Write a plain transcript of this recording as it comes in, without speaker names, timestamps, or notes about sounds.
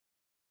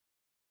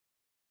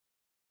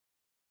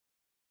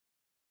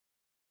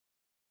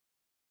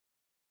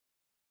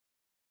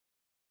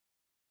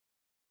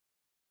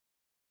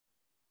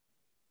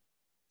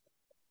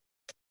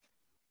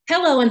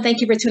Hello, and thank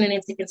you for tuning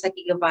in to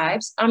Kentucky Good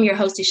Vibes. I'm your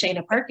host,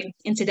 Shayna Perkins,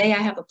 and today I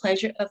have the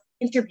pleasure of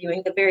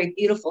interviewing the very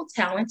beautiful,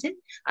 talented,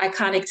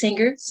 iconic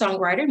singer,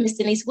 songwriter, Miss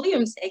Denise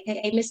Williams,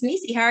 aka Miss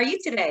Niecy. How are you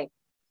today?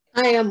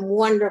 I am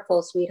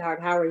wonderful,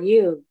 sweetheart. How are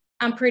you?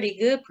 I'm pretty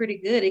good, pretty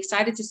good.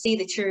 Excited to see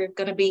that you're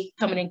going to be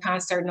coming in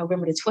concert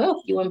November the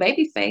 12th, you and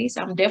Babyface.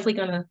 I'm definitely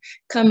going to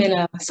come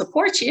and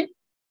support you.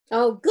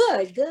 Oh,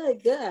 good,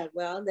 good, good.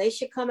 Well, they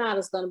should come out.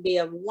 It's going to be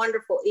a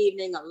wonderful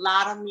evening, a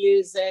lot of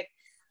music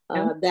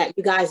that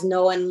you guys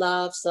know and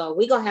love. So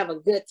we're going to have a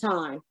good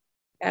time.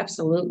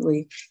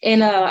 Absolutely.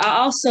 And I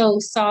also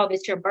saw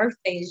that your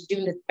birthday is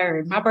June the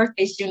 3rd. My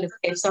birthday is June the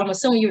 5th, so I'm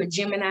assuming you're a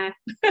Gemini.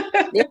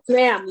 Yes,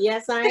 ma'am.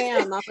 Yes, I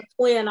am. I'm a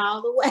twin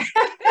all the way.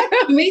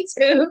 Me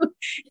too.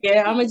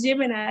 Yeah, I'm a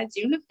Gemini,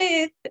 June the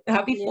 5th.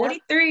 I'll be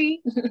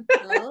 43.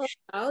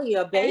 Oh,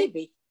 you're a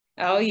baby.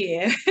 Oh,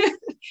 yeah.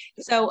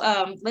 So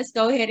let's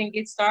go ahead and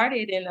get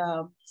started. And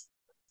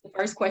the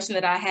first question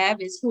that I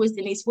have is, who is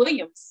Denise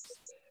Williams?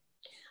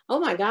 Oh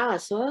my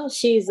gosh. Well,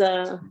 she's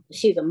a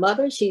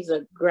mother, she's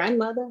a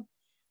grandmother,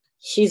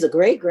 she's a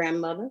great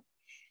grandmother.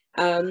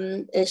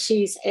 And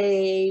she's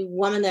a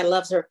woman that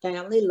loves her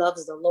family,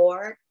 loves the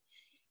Lord,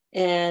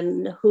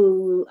 and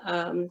who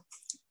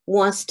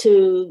wants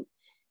to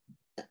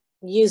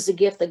use the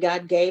gift that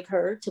God gave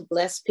her to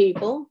bless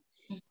people.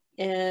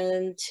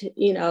 And,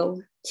 you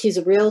know, she's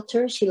a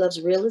realtor. She loves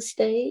real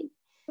estate.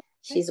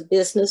 She's a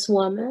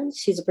businesswoman.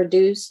 She's a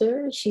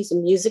producer. She's a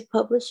music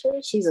publisher.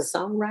 She's a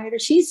songwriter.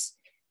 She's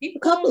a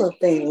couple of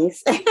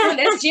things.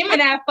 That's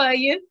Gemini for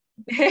you.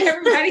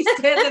 Everybody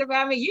says it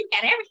about me. You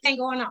got everything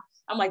going on.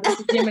 I'm like,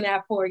 that's a Gemini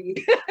for you.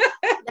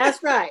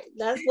 That's right.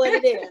 That's what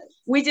it is.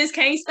 We just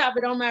can't stop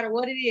it. No matter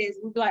what it is.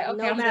 We'll be like,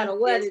 okay, no matter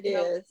what it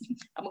is.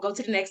 I'm going to go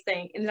to the next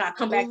thing. And then I'll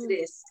come back to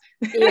this.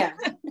 Yeah.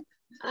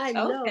 I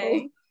know.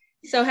 Okay.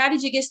 So how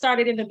did you get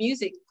started in the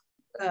music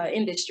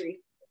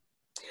industry?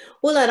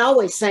 Well, I'd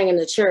always sang in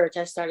the church.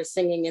 I started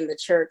singing in the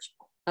church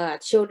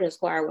children's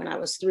choir when I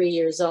was 3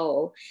 years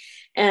old.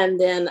 And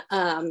then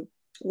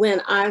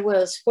when I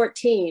was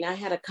 14, I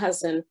had a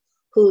cousin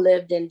who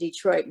lived in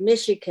Detroit,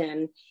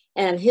 Michigan,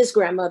 and his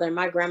grandmother and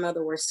my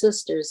grandmother were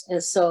sisters.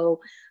 And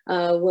so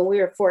when we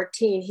were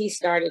 14, he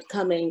started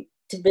coming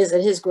to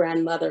visit his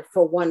grandmother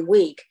for 1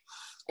 week.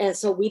 And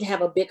so we'd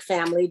have a big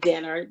family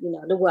dinner, you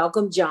know, to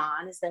welcome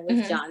John. His name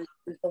was John,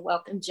 to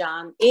welcome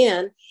John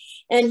in.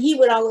 And he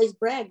would always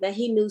brag that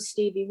he knew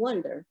Stevie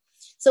Wonder.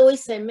 So we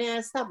said,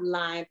 man, stop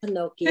lying,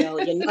 Pinocchio,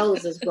 your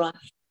nose is wrong.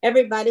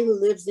 Everybody who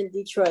lives in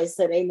Detroit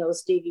said they know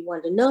Stevie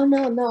Wonder. No,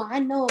 I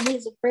know him.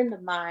 He's a friend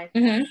of mine.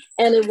 And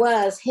it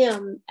was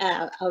him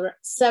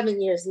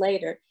 7 years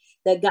later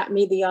that got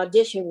me the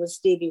audition with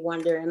Stevie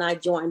Wonder. And I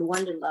joined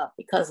Wonderlove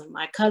because of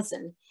my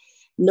cousin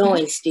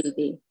knowing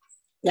Stevie.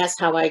 That's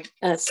how I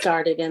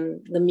started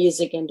in the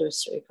music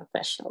industry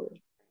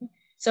professionally.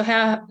 So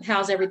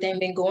how's everything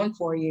been going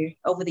for you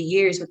over the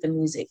years with the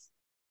music?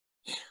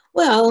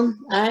 Well,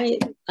 I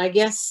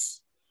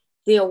guess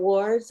the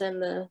awards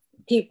and the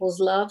people's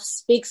love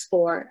speaks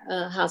for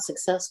how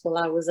successful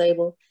I was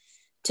able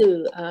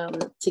to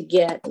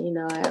get. You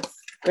know, I have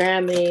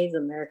Grammys,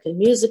 American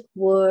Music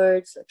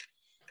Awards.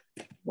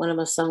 One of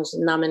my songs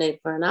was nominated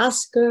for an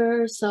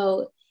Oscar.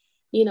 So,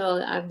 you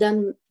know, I've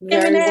done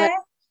very well.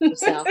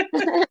 So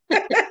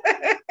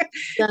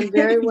done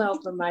very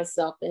well for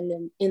myself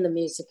in the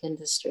music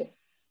industry.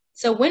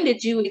 So when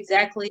did you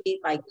exactly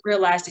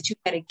realize that you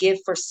had a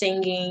gift for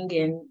singing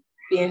and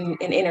being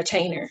an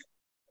entertainer?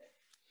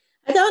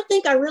 I don't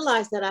think I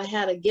realized that I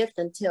had a gift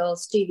until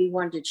Stevie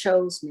Wonder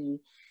chose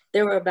me.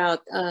 There were about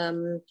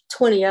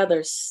 20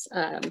 other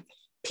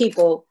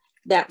people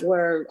that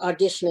were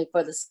auditioning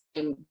for the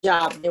same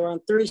job. They were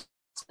on 3,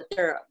 but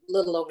there are a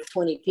little over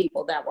 20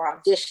 people that were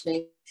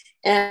auditioning.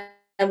 And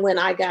when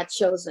I got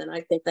chosen,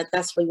 I think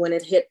that's when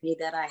it hit me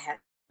that I had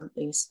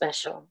something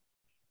special.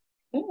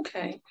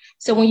 Okay.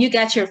 So when you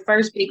got your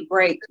first big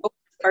break, what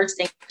was the first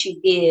thing that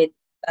you did?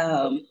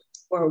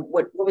 Or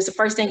what was the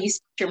first thing you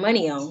spent your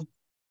money on?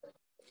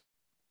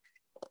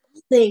 I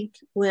think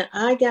when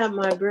I got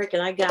my break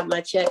and I got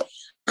my check,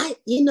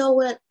 you know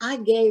what? I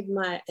gave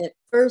my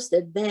first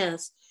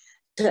advance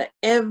to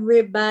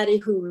everybody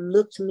who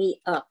looked me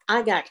up.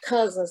 I got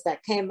cousins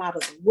that came out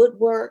of the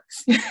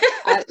woodworks.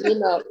 You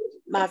know,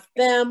 my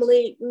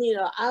family, you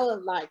know, I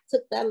was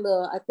took that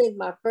little, I think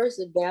my first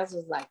advance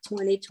was like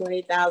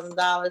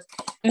 $20,000.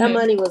 That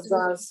money was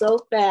gone so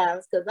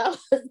fast because I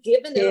was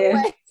giving it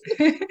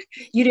away.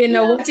 You didn't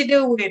know what to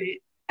do with it.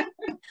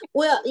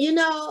 Well, you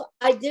know,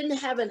 I didn't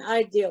have an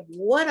idea of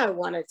what I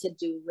wanted to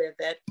do with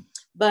it.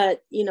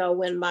 But, you know,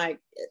 when my,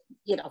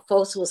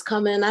 folks was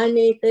coming, I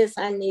need this,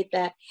 I need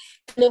that.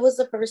 And it was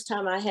the first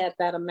time I had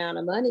that amount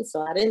of money.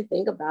 So I didn't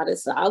think about it.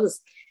 So I was,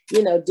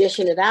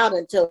 dishing it out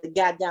until it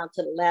got down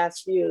to the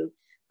last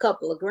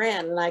couple of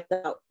grand. And I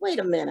thought, wait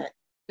a minute,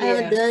 I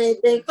haven't done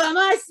anything for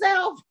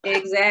myself.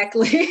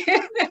 Exactly.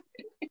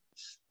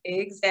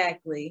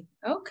 Exactly.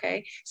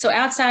 Okay. So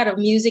outside of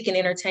music and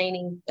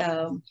entertaining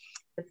the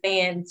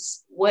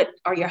fans, what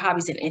are your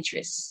hobbies and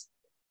interests?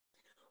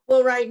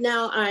 Well, right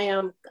now I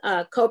am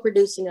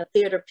co-producing a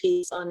theater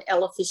piece on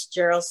Ella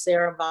Fitzgerald,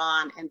 Sarah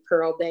Vaughan, and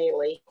Pearl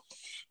Bailey.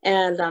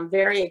 And I'm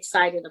very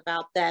excited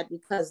about that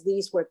because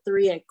these were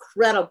three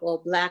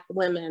incredible Black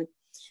women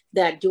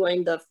that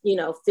during the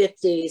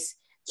 50s,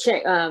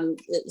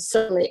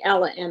 certainly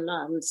Ella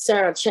and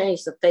Sarah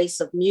changed the face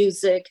of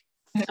music.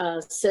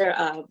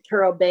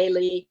 Pearl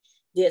Bailey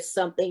did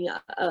something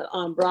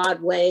on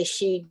Broadway.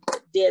 She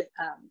did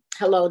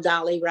Hello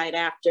Dolly right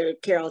after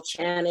Carol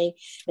Channing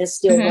and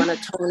still won a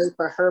Tony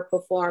for her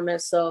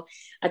performance. So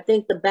I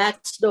think the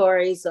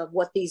backstories of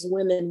what these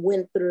women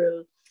went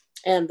through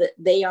and that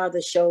they are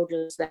the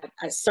shoulders that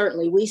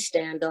certainly we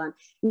stand on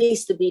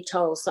needs to be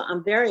told. So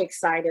I'm very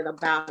excited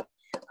about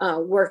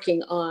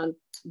working on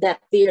that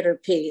theater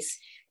piece.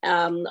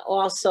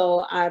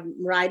 Also, I'm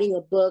writing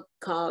a book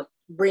called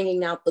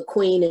Bringing Out the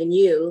Queen in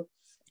You,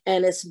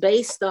 and it's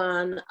based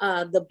on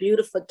the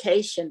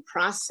beautification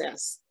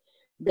process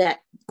that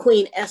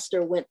Queen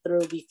Esther went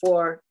through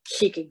before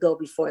she could go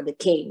before the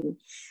king.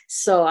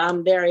 So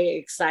I'm very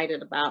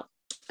excited about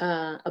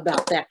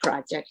that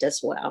project as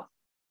well.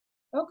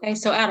 Okay,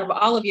 so out of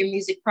all of your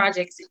music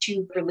projects that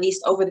you've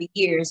released over the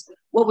years,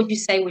 what would you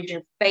say was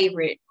your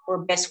favorite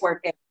or best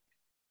work ever?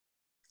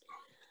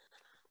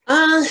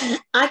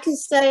 I can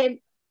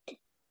say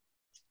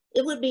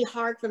it would be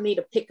hard for me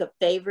to pick a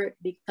favorite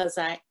because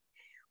I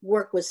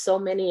work with so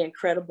many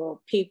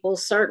incredible people.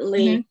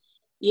 Certainly,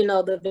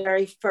 the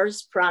very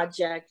first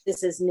project,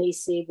 This Is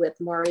Niecy with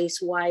Maurice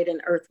White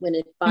and Earth, Wind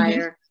and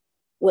Fire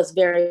was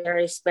very,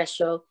 very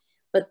special.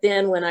 But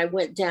then when I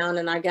went down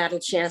and I got a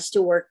chance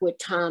to work with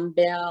Thom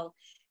Bell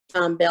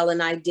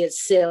and I did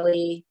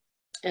Silly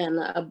and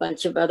a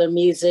bunch of other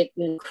music,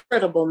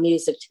 incredible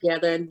music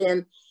together. And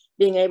then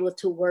being able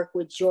to work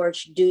with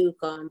George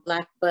Duke on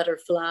Black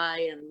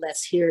Butterfly and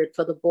Let's Hear It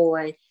for the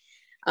Boy.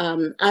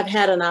 I've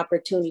had an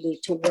opportunity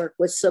to work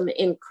with some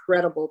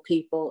incredible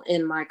people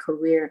in my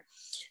career.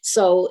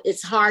 So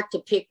it's hard to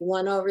pick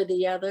one over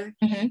the other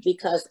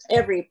because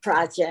every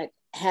project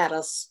had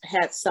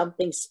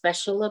something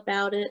special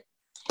about it.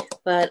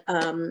 But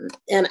and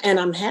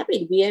I'm happy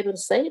to be able to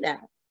say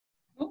that.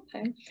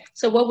 Okay.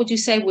 So what would you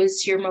say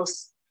was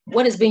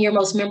what has been your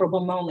most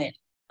memorable moment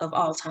of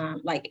all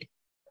time, like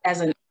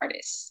as an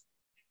artist?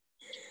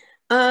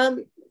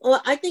 Well,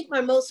 I think my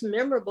most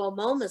memorable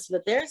moments,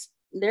 but there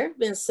have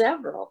been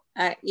several.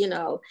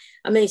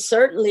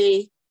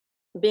 Certainly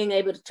being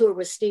able to tour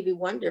with Stevie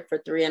Wonder for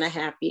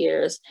 3.5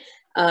 years,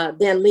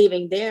 then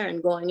leaving there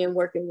and going and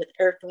working with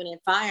Earth, Wind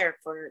and Fire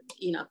for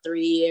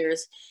 3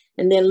 years,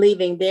 and then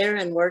leaving there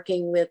and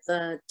working with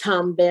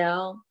Thom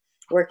Bell,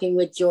 working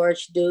with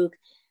George Duke.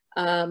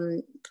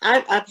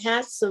 I've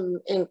had some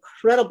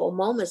incredible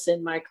moments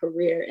in my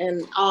career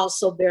and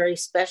also very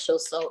special.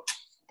 So,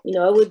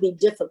 it would be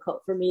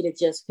difficult for me to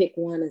just pick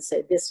one and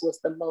say this was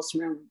the most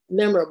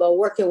memorable.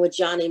 Working with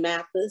Johnny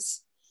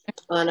Mathis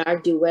on our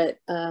duet,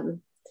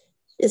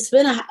 there's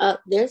been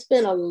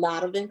a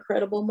lot of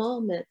incredible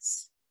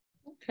moments.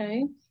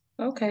 Okay.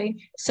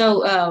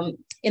 So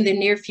in the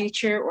near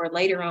future or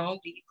later on,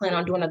 do you plan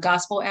on doing a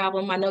gospel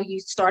album? I know you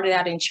started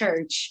out in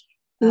church.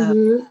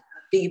 Do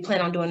you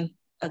plan on doing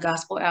a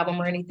gospel album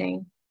or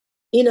anything?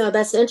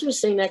 That's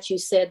interesting that you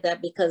said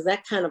that because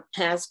that kind of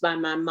passed by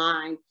my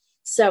mind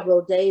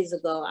several days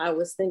ago. I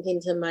was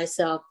thinking to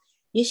myself,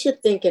 you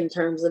should think in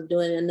terms of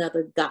doing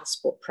another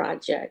gospel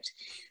project.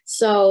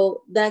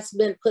 So that's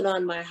been put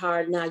on my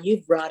heart. Now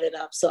you've brought it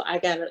up, so I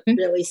got to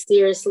really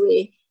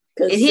seriously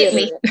consider it. Hit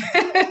me.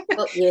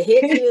 Oh, it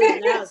hit you,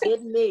 and now it's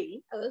hitting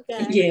me.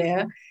 Okay.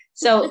 Yeah.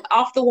 So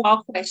off the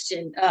wall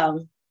question,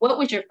 what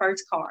was your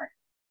first car?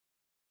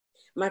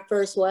 My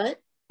first what?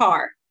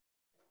 Car.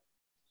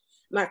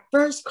 My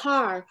first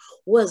car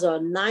was a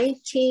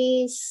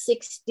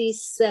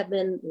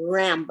 1967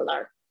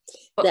 Rambler.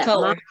 What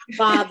color? My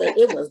father,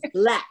 it was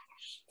black.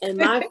 And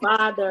my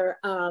father,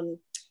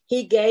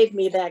 he gave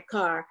me that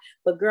car.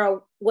 But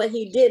girl, what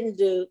he didn't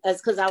do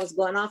is because I was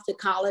going off to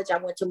college. I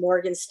went to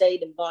Morgan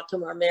State in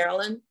Baltimore,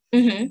 Maryland.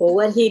 But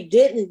what he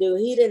didn't do,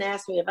 he didn't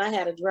ask me if I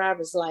had a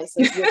driver's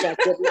license, which I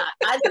did not.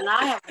 I did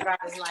not have a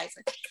driver's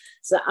license.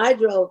 So I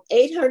drove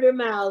 800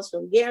 miles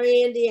from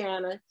Gary,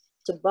 Indiana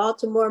to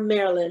Baltimore,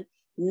 Maryland.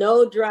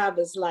 No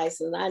driver's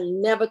license. I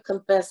never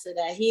confessed to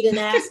that. He didn't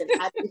ask and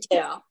I didn't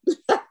tell.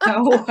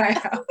 Oh,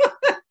 wow.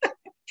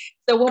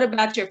 So what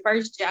about your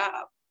first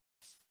job?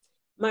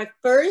 My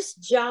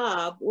first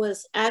job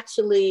was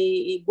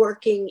actually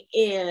working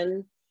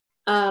in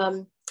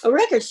a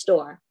record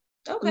store.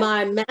 Okay.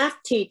 My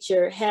math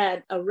teacher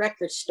had a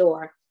record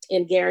store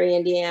in Gary,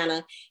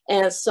 Indiana.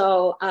 And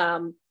so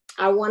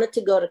I wanted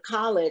to go to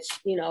college,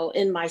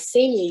 in my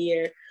senior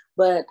year.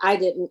 But I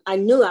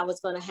knew I was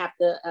going to have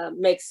to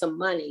make some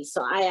money.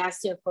 So I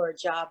asked him for a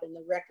job in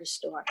the record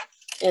store.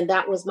 And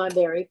that was my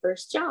very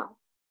first job.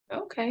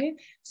 Okay.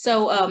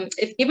 So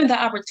if given the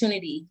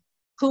opportunity,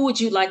 who would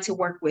you like to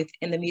work with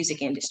in the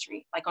music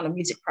industry, like on a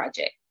music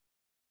project?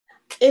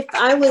 If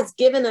I was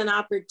given an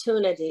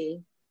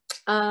opportunity,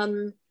 I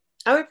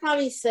would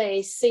probably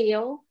say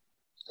Seal.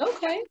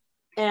 Okay.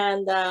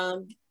 And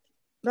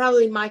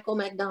Probably Michael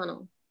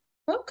McDonald.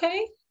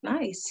 Okay,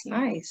 nice,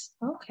 nice.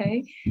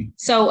 Okay.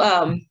 So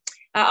I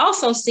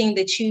also seen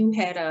that you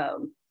had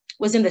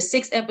was in the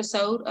 6th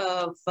episode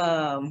of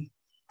the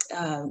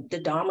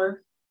Dahmer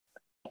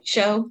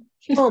show.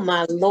 Oh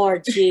my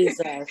Lord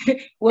Jesus.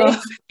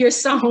 Well, your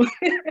song.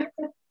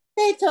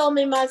 They told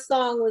me my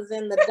song was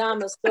in the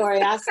Dahmer story.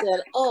 I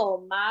said,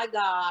 oh my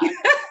God,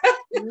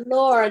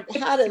 Lord,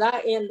 how did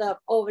I end up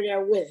over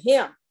there with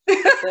him?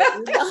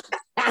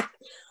 But,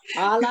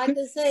 all I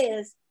can say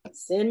is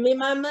send me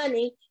my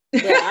money.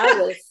 But I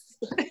was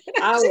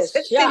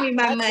shocked. Send me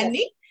my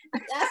money.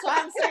 That's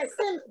why I'm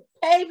saying,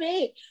 pay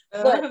me.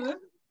 But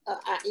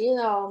you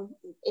know,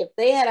 if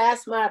they had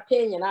asked my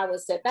opinion, I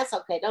would say that's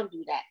okay. Don't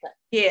do that. But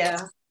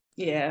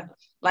yeah.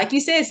 Like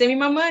you said, send me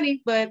my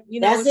money. But you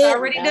know, it's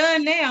already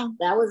done now.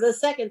 That was a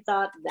second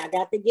thought. I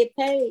got to get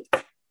paid.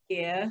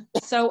 Yeah.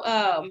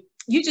 So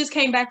you just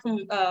came back from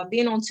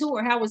being on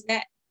tour. How was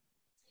that?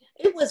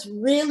 It was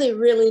really,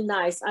 really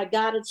nice. I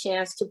got a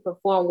chance to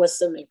perform with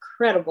some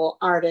incredible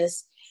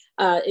artists.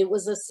 It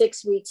was a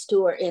 6 weeks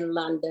tour in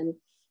London,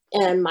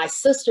 and my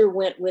sister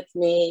went with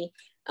me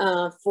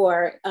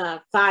for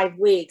 5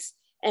 weeks.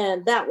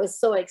 And that was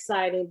so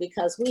exciting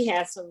because we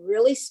had some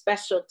really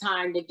special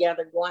time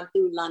together going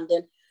through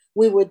London.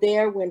 We were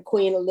there when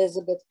Queen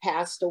Elizabeth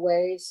passed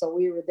away. So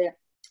we were there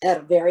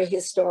at a very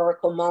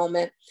historical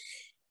moment.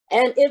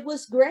 And it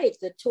was great.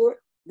 The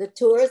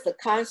tours, the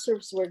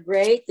concerts were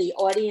great. The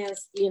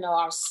audience, you know,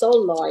 are so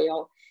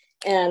loyal.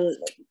 And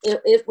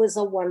it was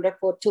a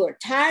wonderful tour.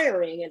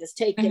 Tiring. It has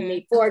taken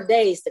me 4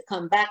 days to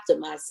come back to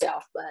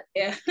myself, but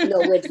you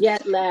know, with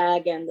jet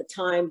lag and the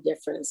time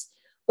difference.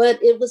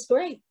 But it was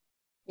great.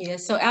 Yeah.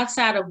 So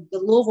outside of the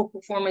Louisville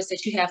performance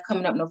that you have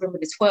coming up November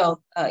the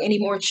 12th, any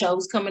more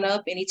shows coming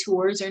up? Any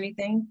tours or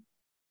anything?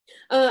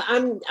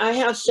 I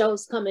have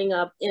shows coming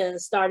up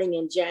starting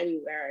in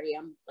January.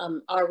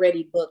 I'm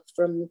already booked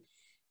from,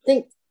 I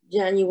think,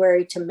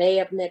 January to May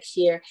of next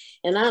year.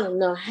 And I don't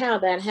know how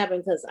that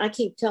happened because I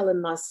keep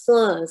telling my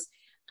sons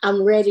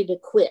I'm ready to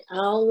quit. I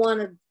don't want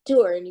to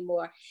tour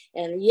anymore.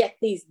 And yet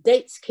these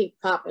dates keep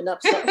popping up.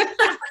 So,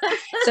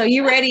 so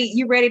you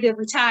ready to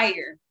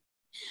retire?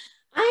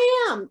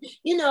 I am,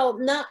 you know,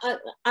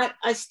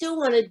 I still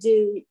want to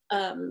do,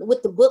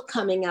 with the book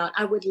coming out,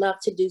 I would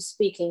love to do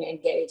speaking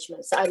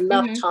engagements. I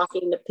love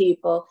talking to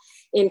people,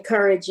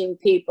 encouraging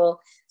people.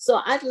 So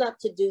I'd love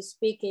to do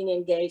speaking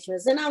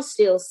engagements, and I'll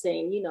still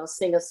sing, you know,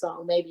 sing a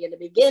song maybe in the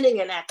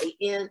beginning and at the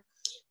end.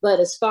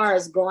 But as far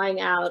as going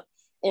out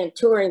and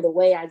touring the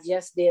way I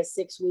just did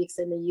 6 weeks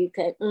in the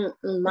UK,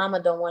 mama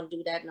don't want to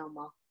do that no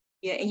more.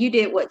 Yeah, and you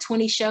did what,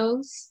 20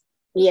 shows?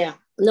 Yeah,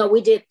 no,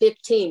 we did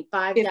 15,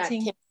 5 got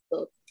 10.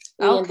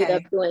 We ended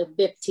up doing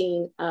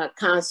 15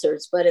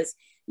 concerts, but it's,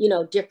 you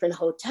know, different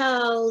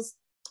hotels,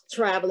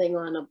 traveling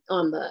on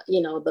the,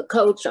 you know, the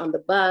coach, on the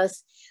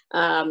bus,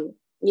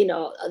 you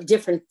know,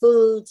 different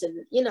foods,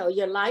 and, you know,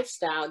 your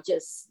lifestyle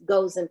just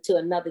goes into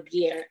another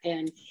gear.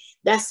 And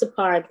that's the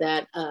part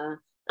that I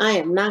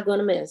am not going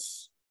to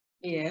miss.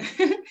 Yeah.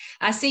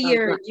 I see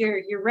your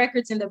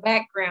records in the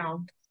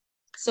background.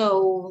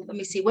 So let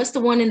me see. What's the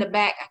one in the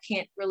back? I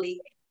can't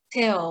really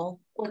tell.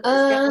 What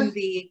that one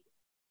be?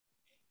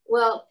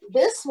 Well,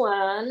 this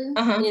one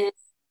is,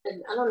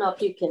 I don't know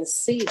if you can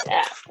see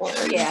that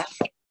one. Yeah.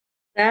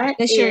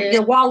 That's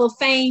your wall of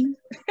fame.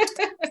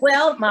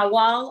 Well, my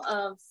wall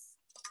of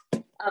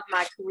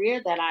my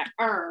career that I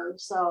earned.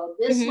 So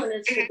this one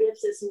is for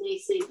This Is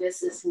Niecy.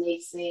 This is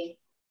Niecy.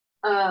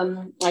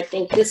 I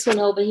think this one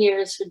over here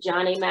is for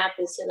Johnny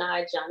Mathis and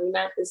I.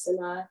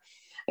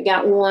 I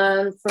got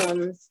one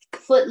from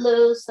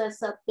Footloose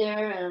that's up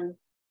there, and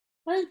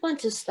a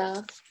bunch of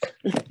stuff.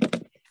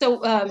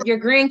 So your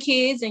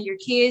grandkids and your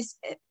kids,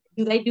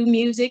 do they do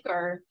music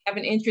or have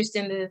an interest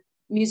in the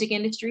music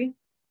industry?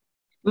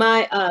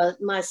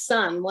 My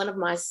son, one of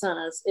my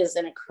sons, is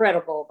an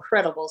incredible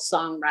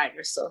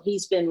songwriter. So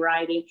he's been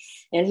writing,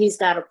 and he's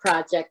got a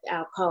project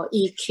out called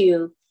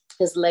EQ.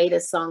 His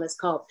latest song is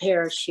called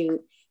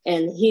Parachute,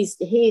 and he's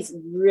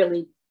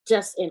really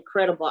just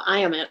incredible. I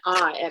am in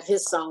awe at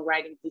his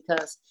songwriting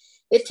because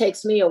it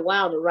takes me a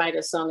while to write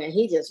a song, and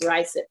he just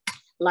writes it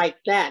like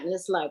that. And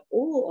it's like,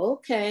 oh,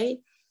 okay.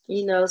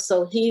 You know,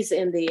 so he's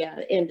in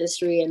the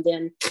industry. And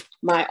then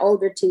my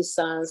older two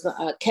sons,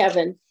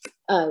 Kevin,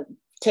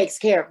 takes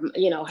care of,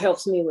 you know,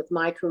 helps me with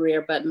my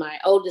career. But my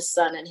oldest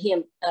son and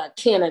him,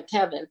 Ken and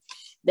Kevin,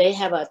 they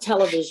have a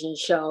television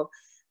show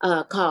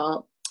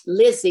called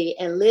Lizzie.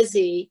 And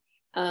Lizzie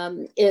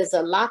is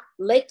a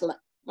lake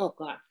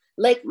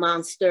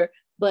monster,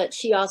 but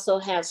she also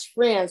has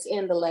friends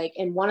in the lake.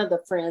 And one of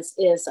the friends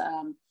is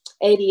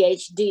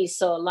ADHD.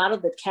 So a lot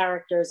of the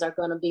characters are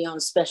going to be on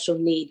special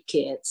need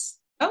kids.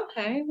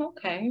 Okay.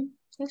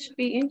 That should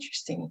be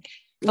interesting.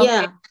 Okay.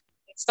 Yeah.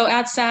 So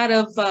outside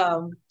of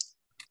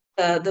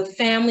the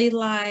family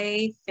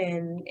life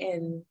and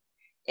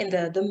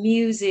the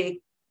music,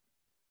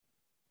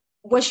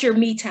 what's your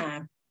me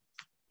time?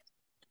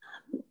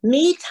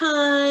 Me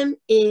time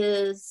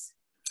is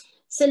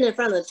sitting in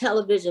front of the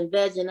television,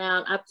 vegging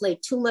out. I play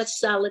too much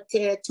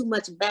solitaire, too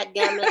much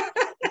backgammon.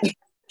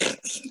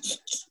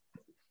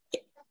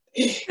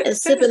 And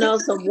sipping on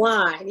some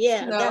wine.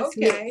 Yeah, No, that's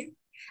okay. me.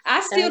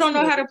 I still don't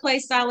know how to play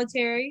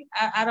solitary.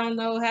 I don't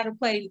know how to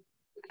play.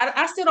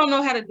 I still don't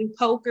know how to do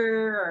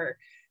poker or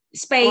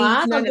spades. Well,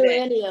 I none don't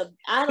of do that.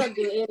 I don't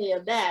do any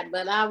of that,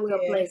 but I will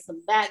play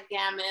some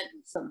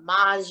backgammon, some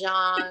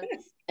mahjong,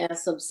 and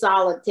some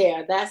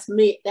solitaire. That's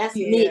me. That's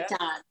me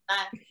time.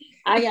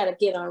 I got to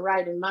get on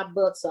writing my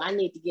book, so I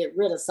need to get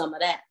rid of some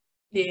of that.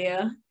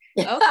 Yeah.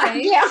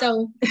 Okay. Yeah.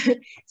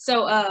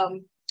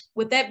 So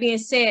with that being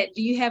said,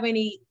 do you have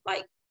any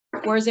like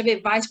words of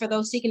advice for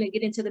those seeking to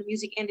get into the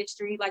music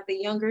industry, like the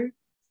younger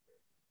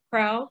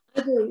crowd?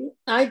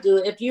 I do.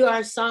 If you are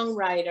a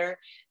songwriter,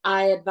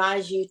 I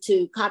advise you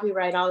to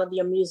copyright all of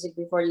your music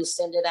before you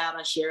send it out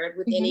or share it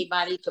with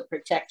anybody to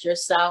protect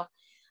yourself.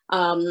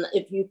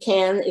 If you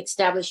can,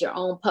 establish your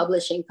own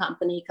publishing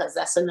company, because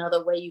that's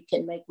another way you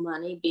can make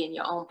money, being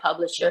your own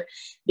publisher,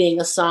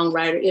 being a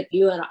songwriter. If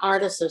you're an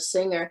artist or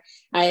singer,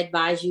 I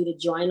advise you to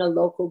join a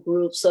local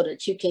group so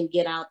that you can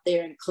get out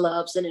there in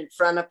clubs and in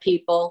front of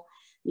people,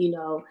 you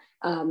know,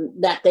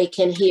 that they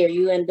can hear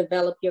you and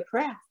develop your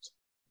craft.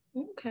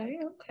 Okay.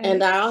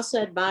 And I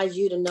also advise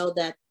you to know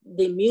that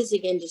the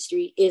music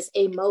industry is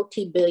a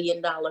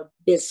multi-billion-dollar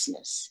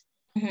business.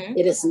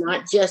 It is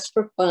not just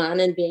for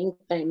fun and being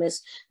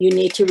famous. You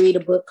need to read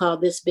a book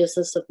called This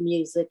Business of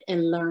Music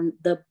and learn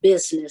the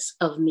business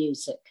of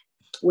music,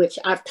 which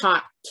I've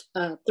taught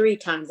 3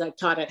 times. I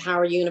taught at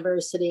Howard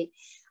University.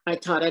 I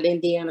taught at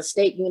Indiana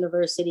State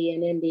University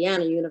and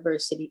Indiana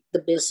University,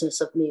 the business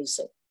of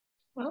music.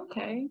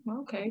 Okay.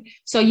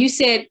 So you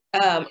said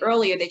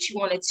earlier that you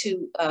wanted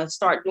to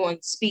start doing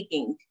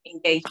speaking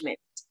engagement.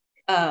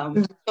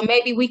 So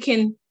maybe we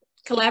can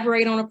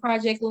collaborate on a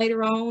project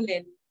later on,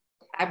 and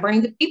I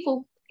bring the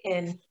people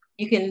and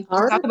you can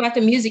talk about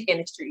the music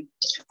industry.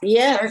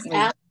 Yes,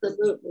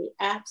 absolutely.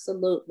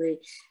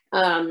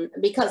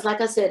 Because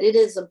like I said, it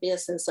is a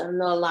business. I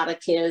know a lot of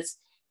kids,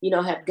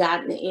 have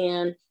gotten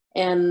in,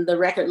 and the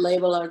record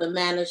label or the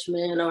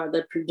management or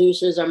the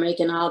producers are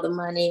making all the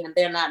money, and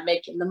they're not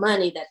making the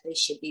money that they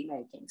should be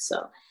making.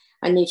 So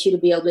I need you to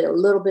be a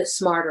little bit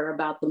smarter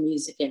about the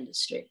music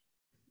industry.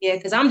 Yeah,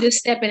 because I'm just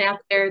stepping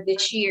out there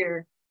this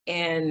year.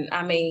 And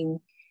I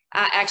mean,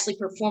 I actually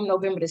performed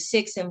November the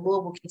 6th in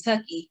Louisville,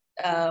 Kentucky.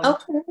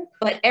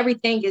 But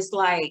everything is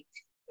like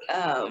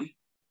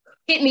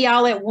hit me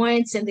all at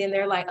once. And then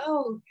they're like,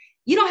 oh,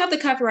 you don't have to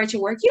copyright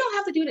your work. You don't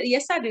have to do that.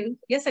 Yes, I do.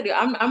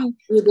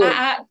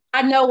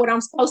 I know what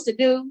I'm supposed to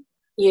do.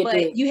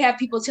 You have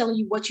people telling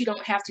you what you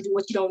don't have to do,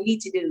 what you don't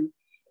need to do.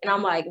 And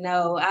I'm like,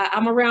 no,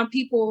 I'm around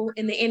people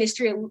in the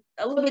industry a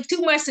little bit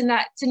too much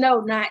not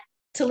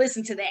to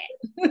listen to that.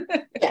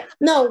 Yeah.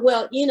 No,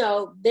 well,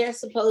 they're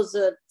supposed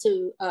to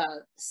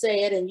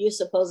say it, and you're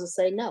supposed to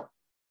say no.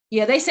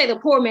 Yeah, they say the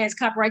poor man's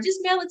copyright. Just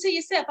mail it to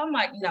yourself. I'm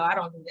like, no, I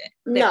don't do that.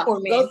 No,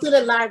 go to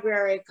the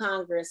Library of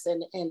Congress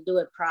and do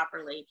it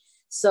properly,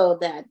 so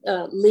that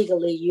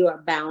legally you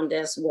are bound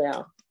as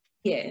well.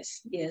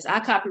 Yes. I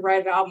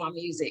copyrighted all my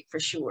music for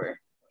sure.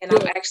 And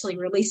I'm actually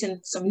releasing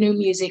some new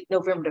music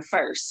November the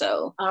 1st.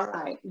 So. All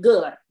right,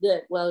 good.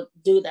 Well,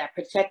 do that.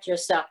 Protect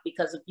yourself,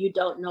 because if you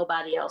don't,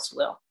 nobody else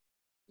will.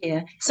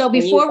 Yeah. So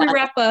before we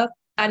wrap up,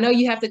 I know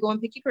you have to go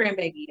and pick your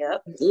grandbaby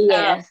up.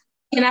 Yeah.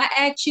 Can I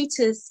ask you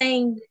to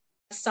sing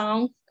a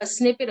song, a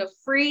snippet of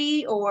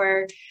Free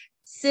or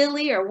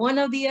Silly or one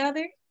or the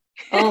other?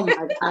 Oh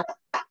my God.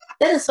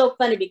 That is so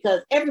funny,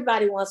 because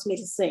everybody wants me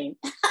to sing.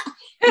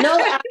 No,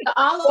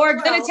 or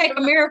Gonna Take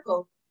a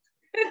Miracle.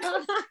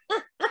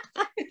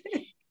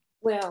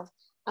 Well,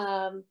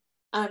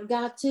 I've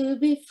got to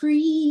be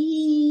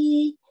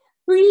free,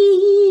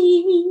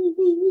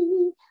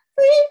 free.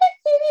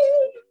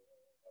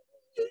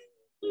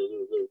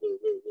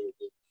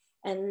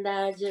 And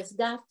I just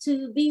got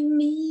to be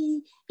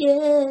me,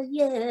 yeah,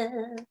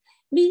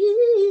 me.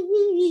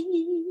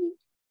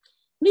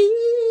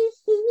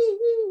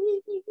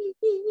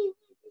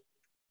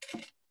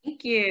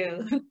 Thank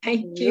you.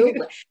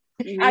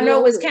 I know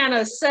it was kind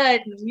of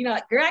sudden,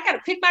 like, girl, I got to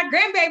pick my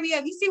grandbaby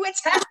up. You see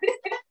what's happening?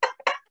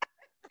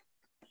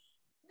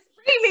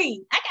 Free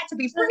me. I got to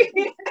be free.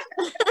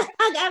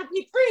 I got to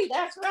be free.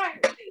 That's right.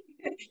 I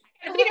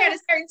got to be there at a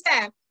certain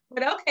time.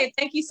 But okay,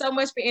 thank you so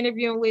much for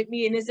interviewing with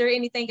me. And is there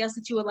anything else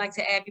that you would like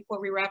to add before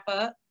we wrap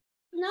up?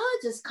 No,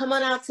 just come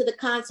on out to the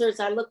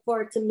concerts. I look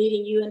forward to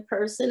meeting you in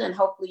person, and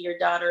hopefully your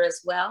daughter as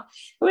well.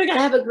 We're going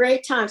to have a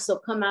great time. So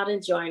come out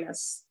and join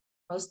us.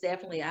 Most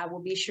definitely. I will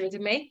be sure to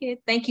make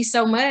it. Thank you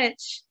so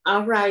much.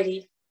 All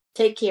righty.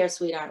 Take care,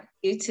 sweetheart.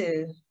 You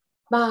too.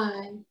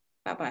 Bye.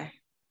 Bye-bye.